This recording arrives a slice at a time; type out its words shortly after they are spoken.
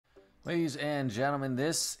Ladies and gentlemen,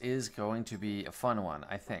 this is going to be a fun one,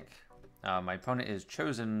 I think. My opponent is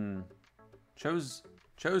chosen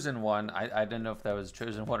one. I didn't know if that was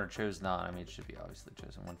chosen one or chose not. I mean, it should be obviously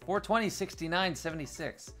chosen one. 420, 69,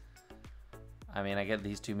 76. I mean, I get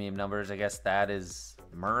these two meme numbers. I guess that is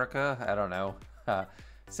America. I don't know.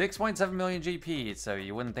 6.7 million GP, so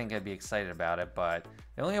you wouldn't think I'd be excited about it, but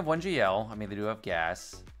they only have one GL. I mean, they do have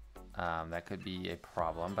gas. That could be a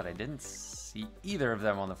problem, but I didn't see either of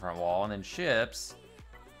them on the front wall. And then ships,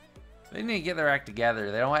 they need to get their act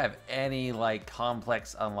together. They don't have any like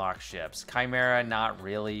complex unlock ships. Chimaera, not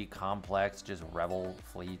really complex, just rebel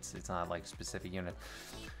fleets. It's not like specific units.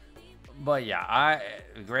 But yeah,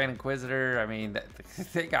 Grand Inquisitor, I mean,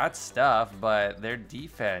 they got stuff, but their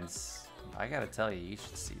defense, I gotta tell you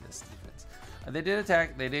should see this defense. They did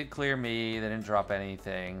attack, they did clear me, they didn't drop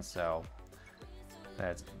anything, so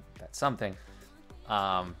that's something.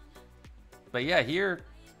 But yeah, here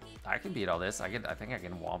I can beat all this. I think I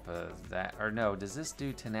can Wampa that. Or no, does this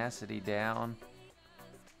do tenacity down?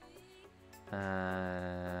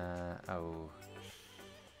 Oh.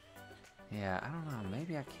 Yeah, I don't know.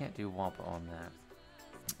 Maybe I can't do Wampa on that.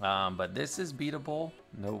 But this is beatable.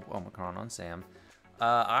 No Omicron on Sam.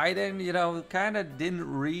 I didn't, kind of didn't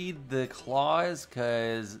read the clause,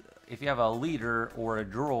 because if you have a leader or a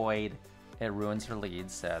droid, it ruins her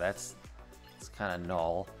leads, so it's kind of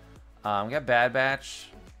null. We got Bad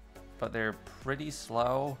Batch, but they're pretty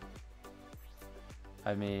slow.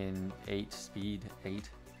 I mean, 8 speed, 8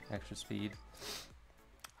 extra speed.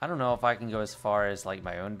 I don't know if I can go as far as like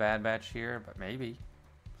my own Bad Batch here, but maybe.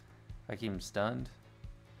 If I keep him stunned.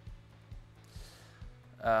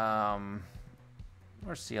 Or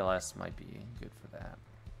CLS might be good for that.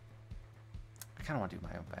 I kind of want to do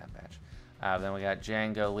my own Bad Batch. Then we got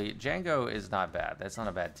Jango lead. Jango is not bad. That's not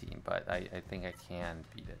a bad team, but I think I can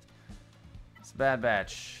beat it. It's a Bad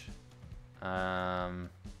Batch.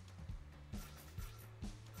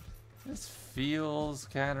 This feels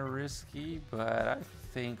kind of risky, but I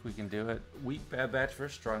think we can do it. Weak Bad Batch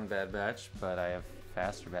versus strong Bad Batch, but I have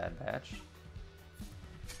faster Bad Batch.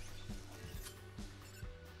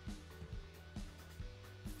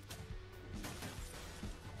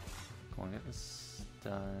 Going to get this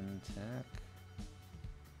stun tech.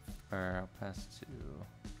 Or I'll pass to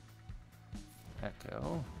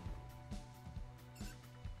Echo.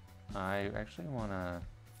 I actually want to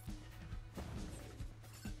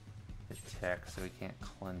attack so we can't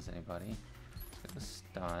cleanse anybody. Get the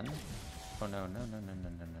stun. Oh no, no. Come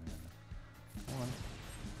on.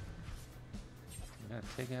 We gotta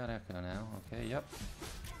take out Echo now. Okay, yep.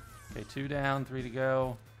 Okay, 2 down, 3 to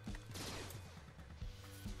go.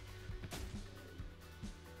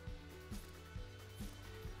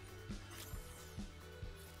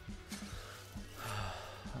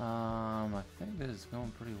 I think this is going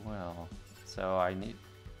pretty well. So I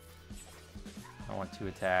want 2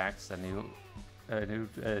 attacks. A new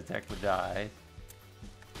attack would die.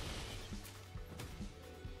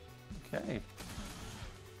 Okay.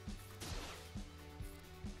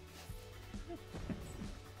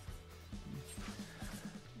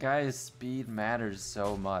 Guys, speed matters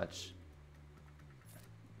so much.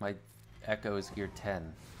 My Echo is gear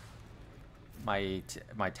 10. My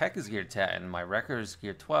tech is gear 10, my record is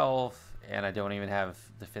gear 12, and I don't even have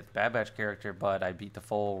the 5th Bad Batch character, but I beat the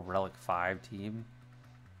full Relic 5 team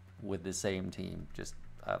with the same team. Just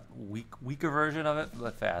a weaker version of it,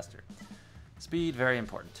 but faster. Speed, very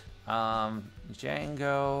important.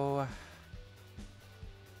 Jango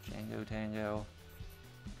Tango.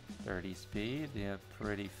 30 speed, yeah,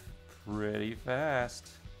 pretty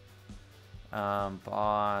fast.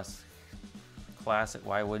 Boss. Classic,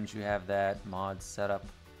 why wouldn't you have that mod set up?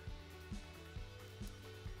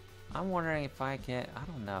 I'm wondering if I can, I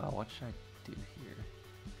don't know, what should I do here?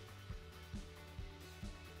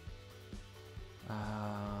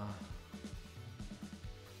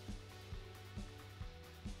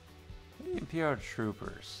 Maybe Imperial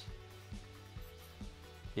Troopers.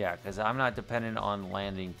 Yeah, because I'm not dependent on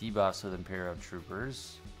landing debuffs with Imperial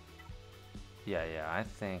Troopers. Yeah, I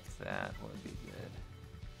think that would be good.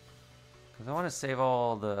 Because I want to save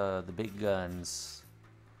all the big guns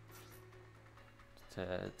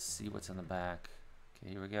to see what's in the back. Okay,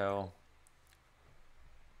 here we go.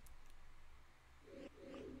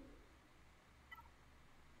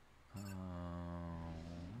 Let's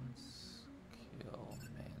kill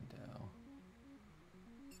Mando.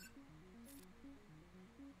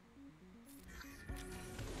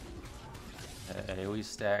 AoE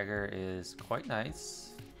stagger is quite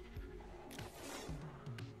nice.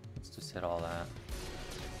 Let's just hit all that.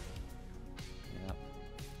 Yep.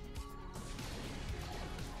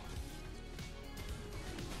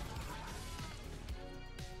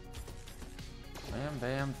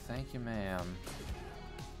 bam. Thank you, ma'am.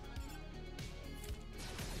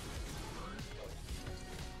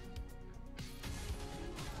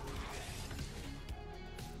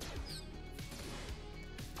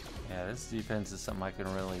 Yeah, this defense is something I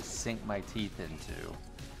can really sink my teeth into.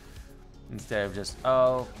 Instead of just,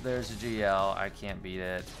 oh, there's a GL, I can't beat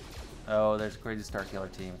it. Oh, there's a Crazy Star Killer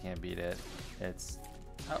team, can't beat it. It's,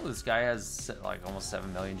 oh, this guy has like almost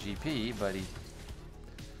 7 million GP, but he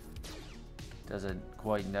doesn't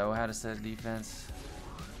quite know how to set a defense.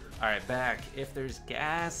 All right, back. If there's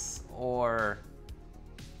gas or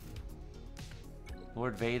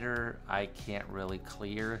Lord Vader, I can't really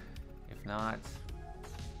clear. If not,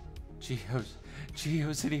 Geos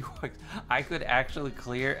and Ewoks. I could actually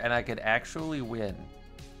clear and I could actually win.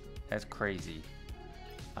 That's crazy.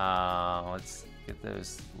 Let's get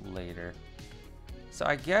those later. So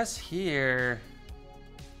I guess here,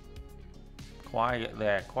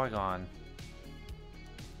 Qui-Gon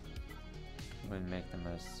would make the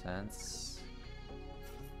most sense.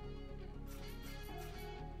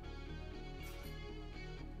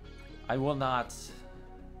 I will not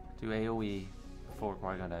do AoE before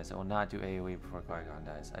Qui-Gon dies. I will not do AoE before Qui-Gon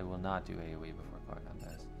dies. I will not do AoE before Qui-Gon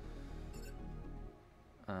dies.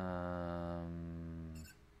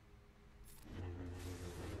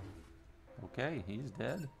 Okay, he's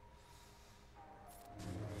dead.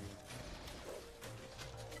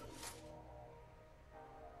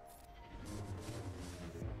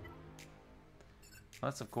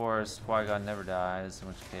 Unless, of course, Qui-Gon never dies, in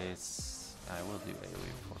which case I will do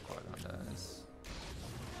AoE before Qui-Gon dies.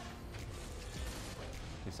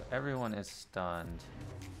 Okay, so everyone is stunned.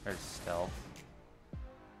 Or stealth.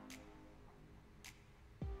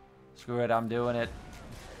 Screw it, I'm doing it.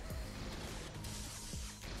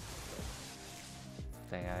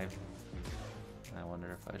 Dang, I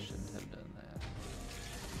wonder if I shouldn't have done that.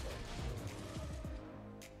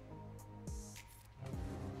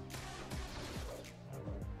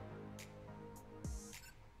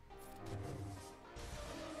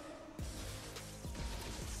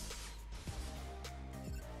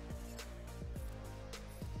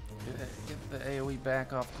 Get the AoE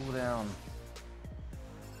back off cooldown.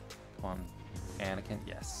 Come on, Anakin.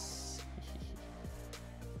 Yes.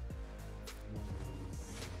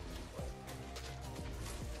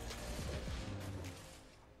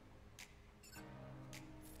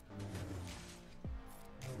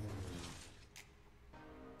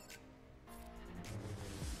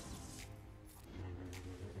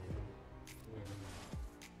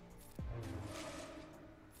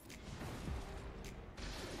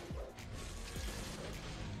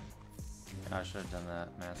 I should have done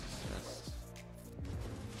that, Mass Assist.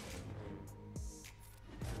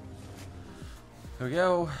 Here we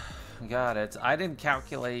go. Got it. I didn't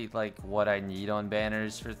calculate like what I need on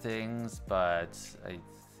banners for things, but I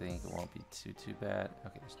think it won't be too bad.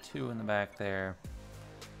 Okay, there's 2 in the back there.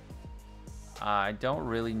 I don't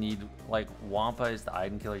really need, like, Wampa is the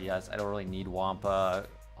item killer, yes. I don't really need Wampa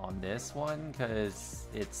on this one because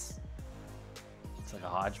it's like a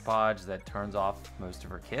hodgepodge that turns off most of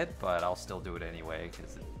her kit, but I'll still do it anyway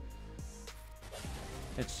because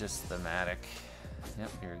it's just thematic. Yep,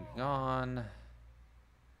 you're gone.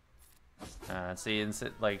 See,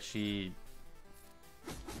 like she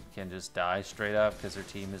can just die straight up because her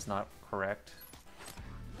team is not correct.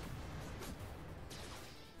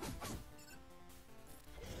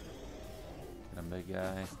 Get a big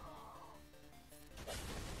guy.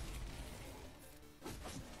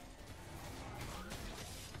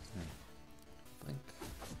 Blink.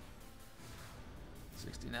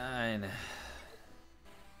 69.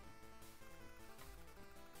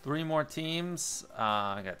 3 more teams.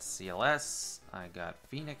 I got CLS, I got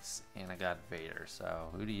Phoenix, and I got Vader. So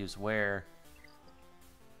who to use where?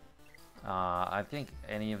 I think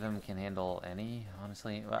any of them can handle any,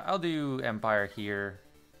 honestly. I'll do Empire here.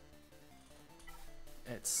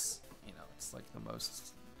 It's, you know, it's like the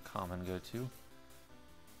most common go-to.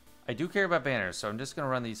 I do care about banners, so I'm just gonna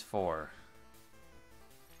run these 4.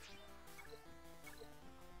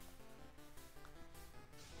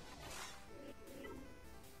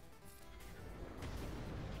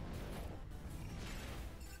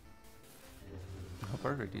 Oh,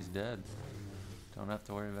 perfect, he's dead. Don't have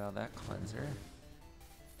to worry about that cleanser.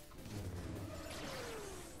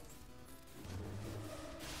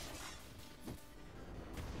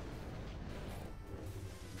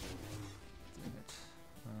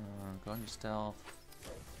 Go on your stealth.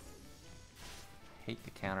 Hate the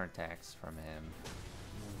counterattacks from him.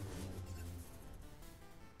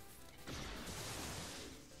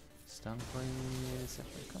 Stun, please.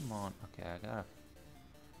 Come on. Okay, I gotta.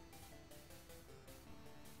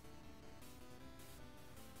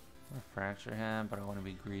 fracture him, but I want to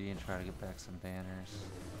be greedy and try to get back some banners.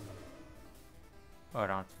 Oh, I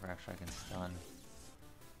don't have to fracture, I can stun.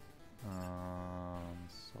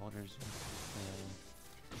 Soldiers.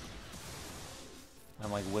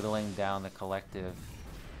 I'm like whittling down the collective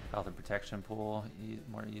health and protection pool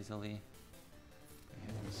more easily.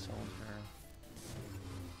 Soldier.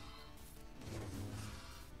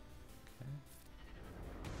 Okay.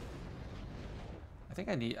 I think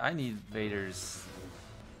I need Vader's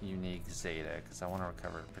unique Zeta because I want to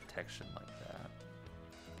recover protection like that.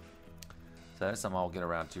 So that's something I'll get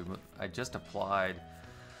around to. I just applied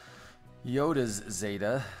Yoda's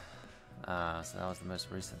Zeta, so that was the most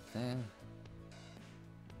recent thing.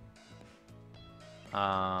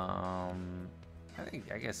 I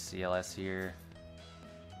guess CLS here.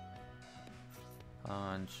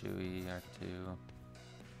 On Chewie, R2.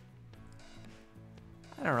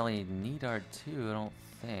 I don't really need R2, I don't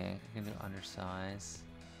think. I can do undersize.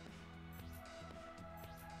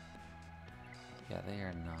 Yeah, they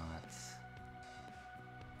are not.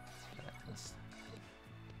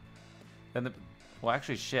 And well,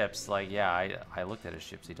 actually ships, like, yeah, I looked at his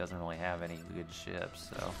ships. He doesn't really have any good ships,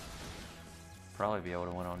 so probably be able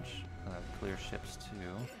to win on clear ships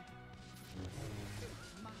too.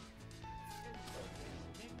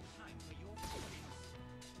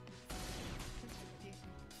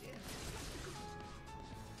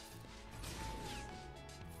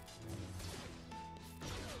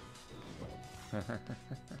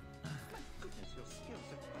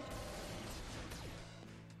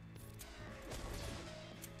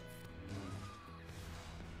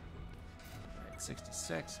 Right,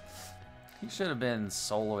 66. He should have been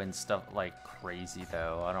soloing stuff like crazy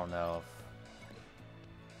though. I don't know if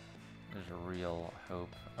there's a real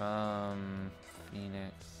hope.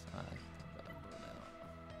 Phoenix.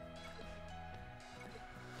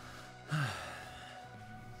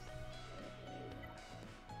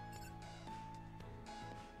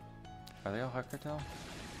 Are they all Hut Cartel?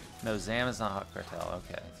 No, Zam is not Hut Cartel.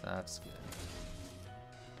 Okay, so that's good.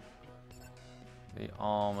 They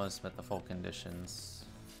almost met the full conditions.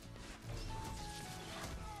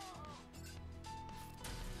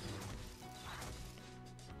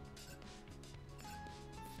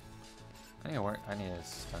 I need to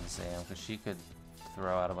stun Zam because she could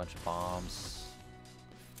throw out a bunch of bombs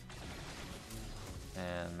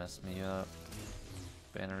and mess me up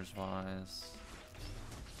banners wise.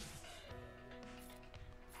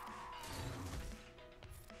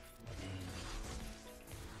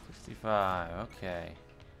 Okay.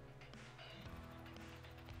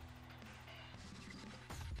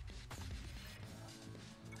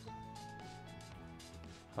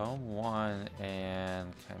 Home 1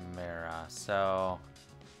 and Chimaera. So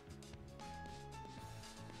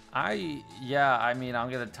I mean I'm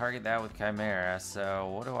gonna target that with Chimaera. So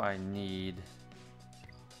what do I need?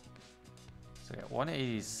 So I got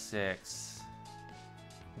 186.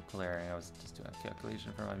 I'm clearing. I was just doing a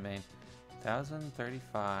calculation for my main.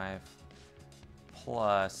 1,035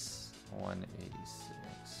 plus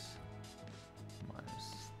 186 minus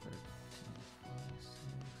 1346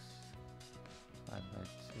 divided by 2.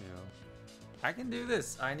 I can do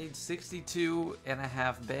this. I need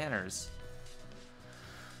 62.5 banners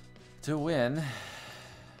to win.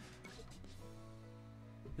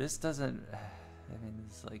 This doesn't, I mean,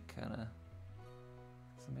 it's like kind of,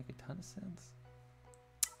 doesn't make a ton of sense.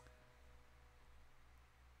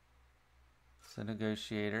 So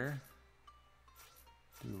Negotiator,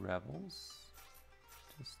 do Rebels,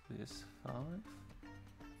 just this 5.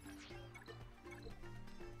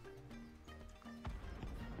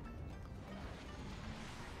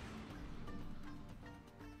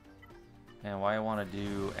 And why I want to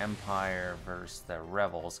do Empire versus the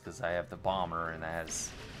Rebels, because I have the Bomber and that has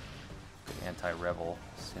good anti-Rebel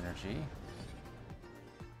synergy.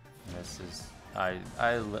 And this is, I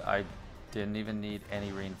didn't even need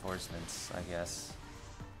any reinforcements, I guess.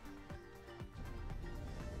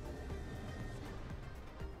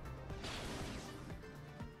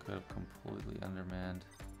 Could have completely undermanned.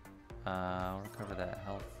 I'll recover that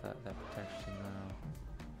health, that protection now.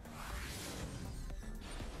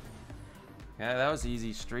 Yeah, that was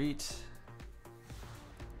easy street.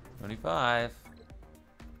 25.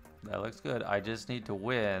 That looks good. I just need to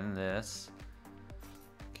win this.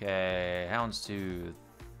 Okay, Houndstooth.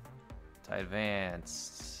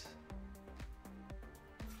 Advanced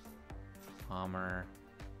Bomber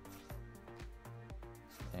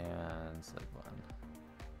and Z1.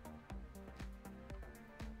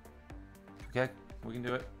 Okay, we can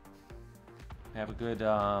do it. We have a good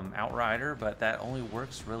Outrider, but that only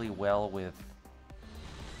works really well with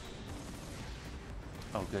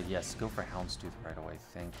Oh, good. Yes, go for Houndstooth right away.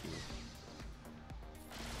 Thank you.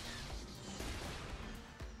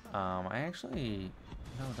 I actually...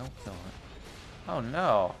 No, don't kill it. Oh,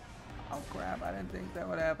 no. Oh, crap. I didn't think that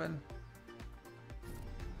would happen.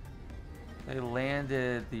 They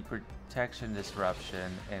landed the protection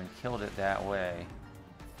disruption and killed it that way.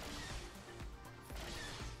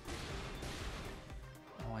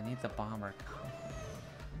 Oh, I need the bomber.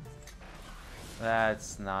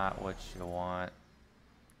 That's not what you want.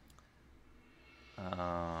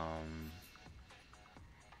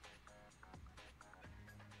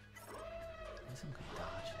 Some good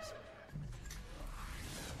dodges.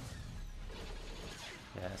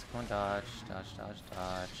 Yes, come on, dodge, dodge, dodge,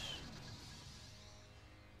 dodge.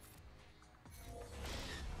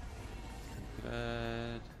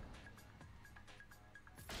 Good.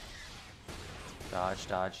 Dodge,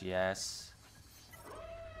 dodge, yes.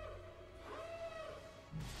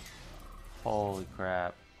 Holy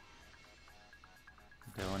crap.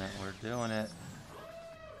 Doing it, we're doing it.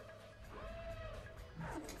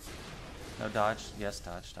 No dodge. Yes,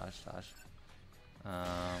 dodge, dodge, dodge.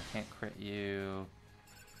 Can't crit you.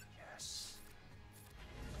 Yes.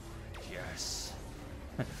 Yes.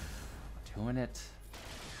 Doing it.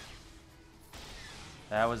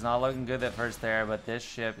 That was not looking good at first there, but this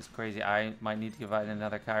ship is crazy. I might need to give out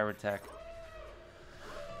another Chirotech.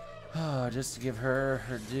 Oh, just to give her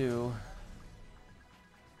her due.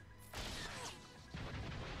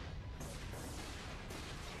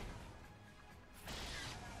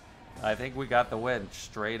 I think we got the win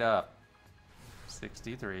straight up.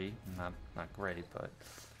 63, not great, but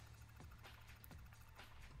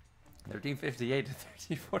 1358 to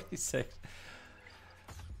 1346.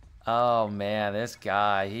 Oh man, this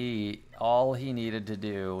guy, all he needed to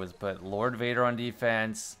do was put Lord Vader on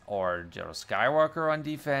defense, or General Skywalker on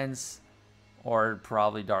defense, or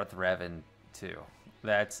probably Darth Revan too.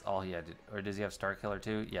 That's all he had to do. Or does he have Starkiller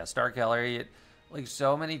too? Yeah, Starkiller. Like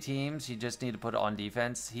so many teams, he just need to put it on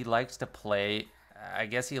defense. He likes to play, I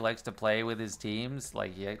guess he likes to play with his teams.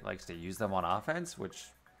 Like he likes to use them on offense, which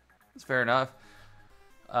is fair enough.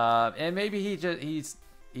 And maybe he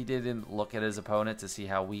didn't look at his opponent to see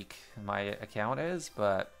how weak my account is,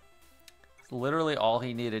 but it's literally all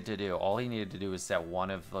he needed to do. All he needed to do is set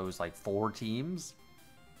one of those like 4 teams,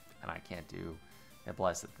 and I can't do a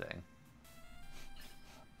blessed thing.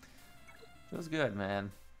 Feels good,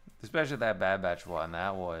 man. Especially that Bad Batch one.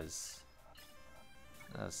 That was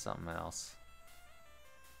something else.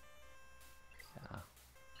 Yeah.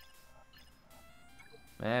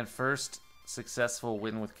 Man, first successful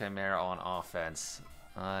win with Chimaera on offense.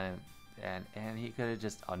 And he could have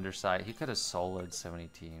just underside. He could have soloed so many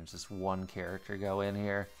teams. Just one character go in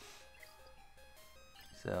here.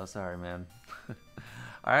 So sorry, man.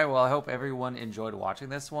 All right, well, I hope everyone enjoyed watching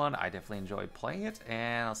this one. I definitely enjoyed playing it,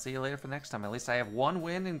 and I'll see you later for the next time. At least I have 1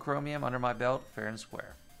 win in Chromium under my belt, fair and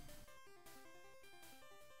square.